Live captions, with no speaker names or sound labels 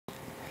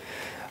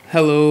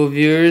Hello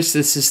viewers,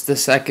 this is the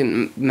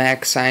second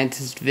Mac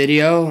Scientist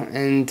video,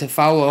 and to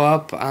follow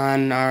up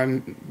on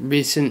our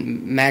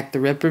recent Mac the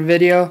Ripper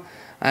video,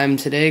 I'm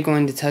today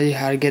going to tell you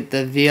how to get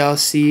the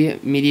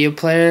VLC Media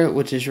Player,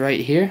 which is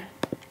right here.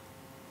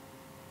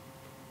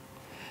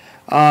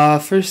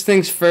 First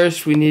things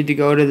first, we need to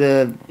go to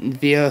the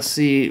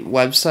VLC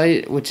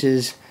website, which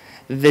is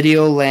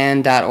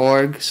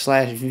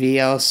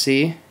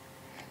videoland.org/VLC,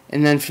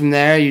 and then from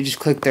there you just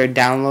click their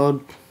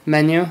download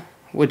menu,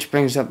 which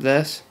brings up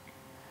this.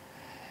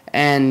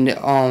 And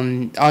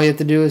all you have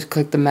to do is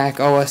click the Mac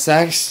OS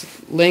X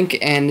link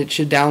and it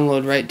should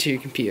download right to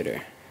your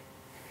computer.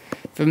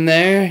 From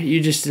there you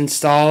just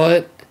install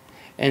it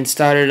and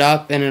start it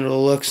up, and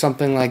it'll look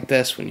something like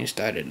this when you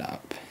start it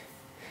up.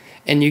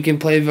 And you can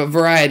play a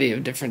variety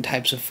of different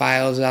types of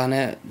files on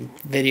it: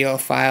 video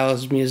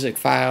files, music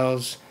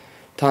files,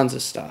 tons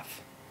of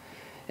stuff.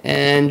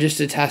 And just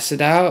to test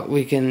it out,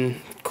 we can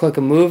click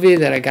a movie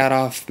that I got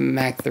off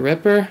Mac the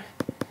Ripper,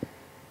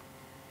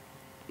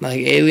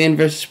 like Alien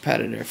vs.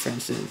 Predator, for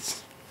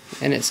instance,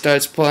 and it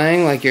starts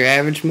playing like your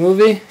average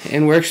movie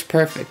and works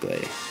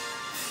perfectly.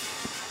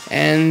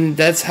 And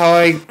that's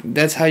how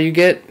you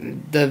get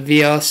the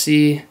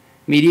VLC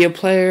Media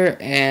Player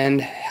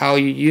and how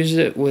you use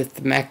it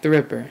with Mac the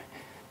Ripper.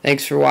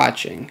 Thanks for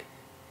watching.